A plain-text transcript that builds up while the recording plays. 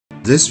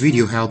This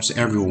video helps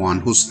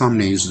everyone whose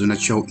thumbnails do not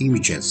show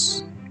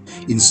images.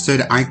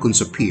 Instead, icons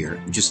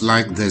appear, just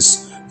like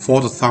this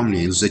photo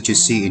thumbnails that you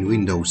see in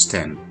Windows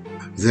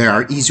 10. There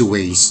are easy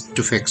ways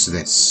to fix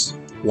this.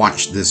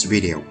 Watch this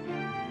video.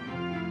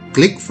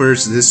 Click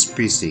first this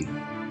PC.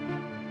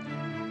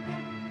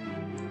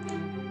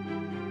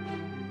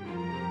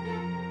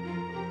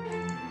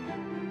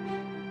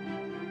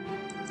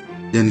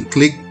 Then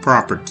click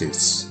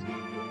Properties.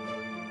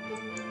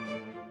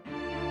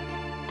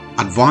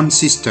 Advanced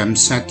System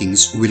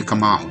Settings will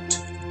come out.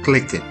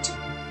 Click it.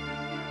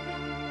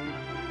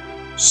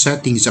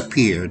 Settings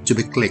appear to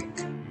be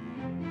clicked.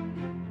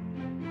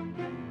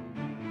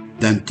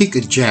 Then tick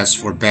Adjust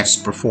for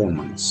best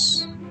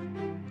performance.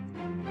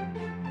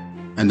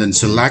 And then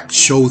select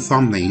Show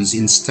Thumbnails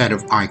instead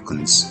of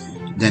icons.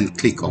 Then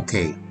click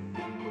OK.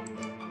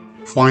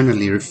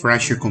 Finally,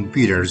 refresh your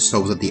computer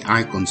so that the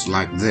icons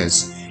like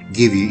this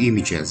give you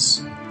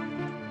images.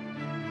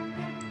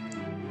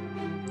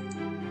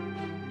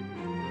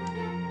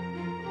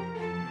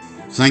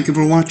 Thank you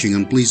for watching,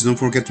 and please don't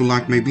forget to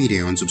like my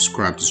video and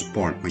subscribe to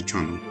support my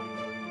channel.